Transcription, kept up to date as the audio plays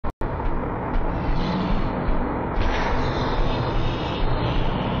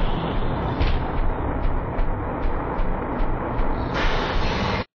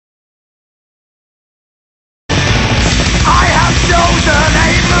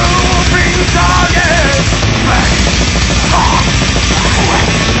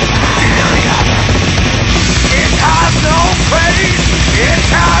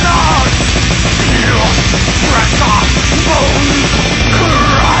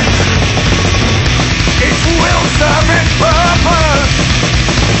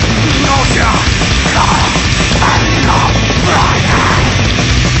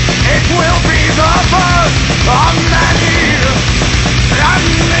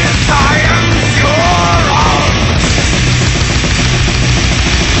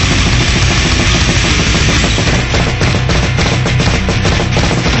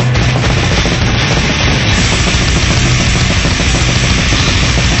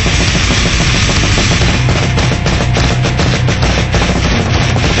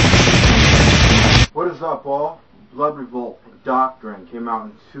came out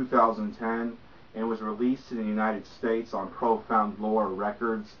in 2010 and was released in the United States on Profound Lore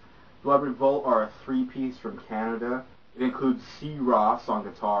Records. Blood Revolt are a three-piece from Canada. It includes C. Ross on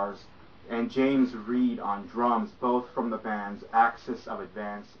guitars and James Reed on drums, both from the bands Axis of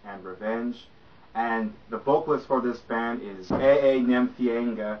Advance and Revenge. And the vocalist for this band is A.A.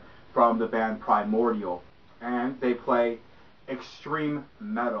 Nemthianga from the band Primordial. And they play extreme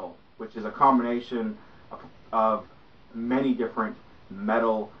metal, which is a combination of many different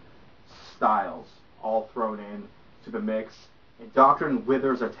metal styles all thrown in to the mix. Indoctrine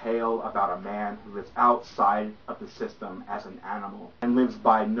withers a tale about a man who lives outside of the system as an animal and lives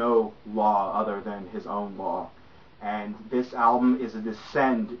by no law other than his own law. And this album is a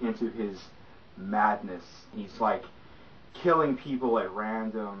descent into his madness. He's like killing people at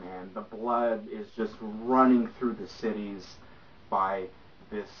random, and the blood is just running through the cities by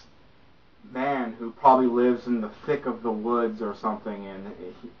this man who probably lives in the thick of the woods or something,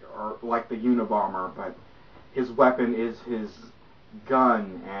 or like the Unabomber, but his weapon is his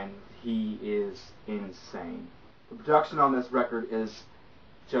gun, and he is insane. The production on this record is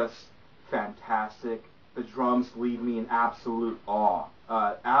just fantastic. The drums leave me in absolute awe.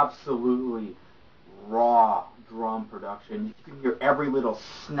 Absolutely raw drum production. You can hear every little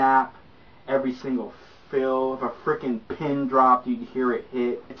snap, every single fill. If a freaking pin dropped, you'd hear it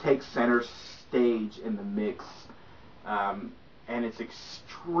hit. It takes center stage in the mix, and it's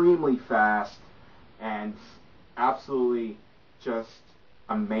extremely fast and absolutely just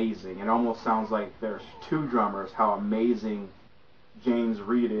amazing. It almost sounds like there's two drummers, how amazing James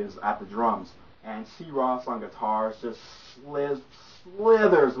Reed is at the drums. And C. Ross on guitars just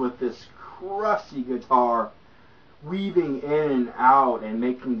slithers with this crusty guitar, weaving in and out and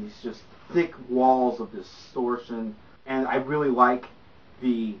making these just thick walls of distortion. And I really like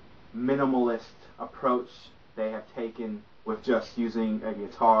the minimalist approach they have taken with just using a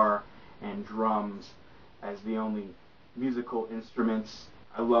guitar and drums as the only musical instruments.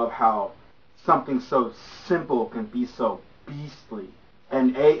 I love how something so simple can be so beastly.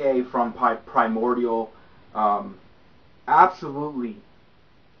 And A.A. from Primordial absolutely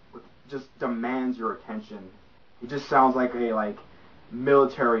just demands your attention. He just sounds like a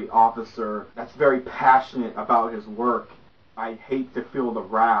military officer that's very passionate about his work. I hate to feel the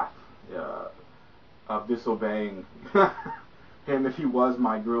wrath of disobeying him if he was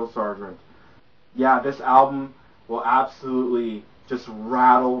my drill sergeant. Yeah, this album will absolutely just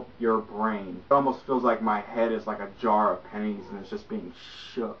rattle your brain. It almost feels like my head is like a jar of pennies and it's just being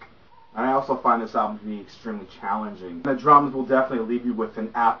shook. And I also find this album to be extremely challenging. The drums will definitely leave you with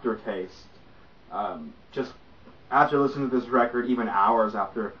an aftertaste. Just after listening to this record, even hours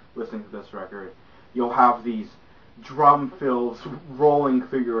after listening to this record, you'll have these drum fills rolling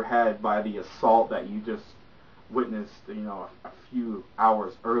through your head by the assault that you just witnessed, a few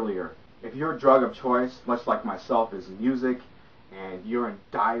hours earlier. If your drug of choice, much like myself, is music, and you're in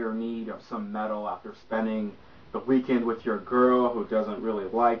dire need of some metal after spending the weekend with your girl who doesn't really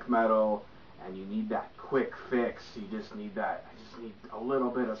like metal, and you need that quick fix, I just need a little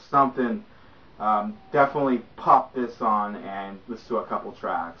bit of something, definitely pop this on and listen to a couple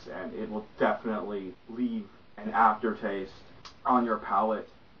tracks, and it will definitely leave an aftertaste on your palate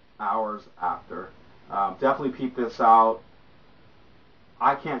hours after. Definitely peep this out.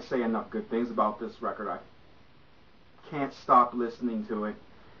 I can't say enough good things about this record. I can't stop listening to it.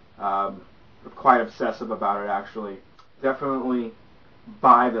 I'm quite obsessive about it, actually. Definitely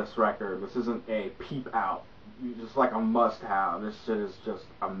buy this record. This isn't a peep out. It's just like a must-have. This shit is just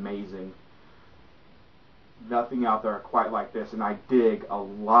amazing. Nothing out there quite like this, and I dig a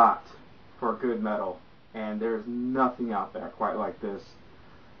lot for good metal, and there's nothing out there quite like this.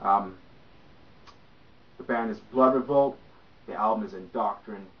 The band is Blood Revolt. The album is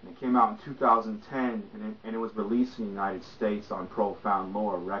Indoctrine, and it came out in 2010, and it was released in the United States on Profound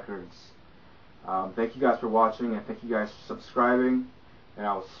Lore Records. Thank you guys for watching, and thank you guys for subscribing, and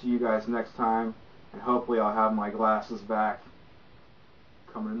I will see you guys next time, and hopefully I'll have my glasses back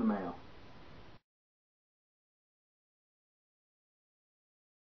coming in the mail.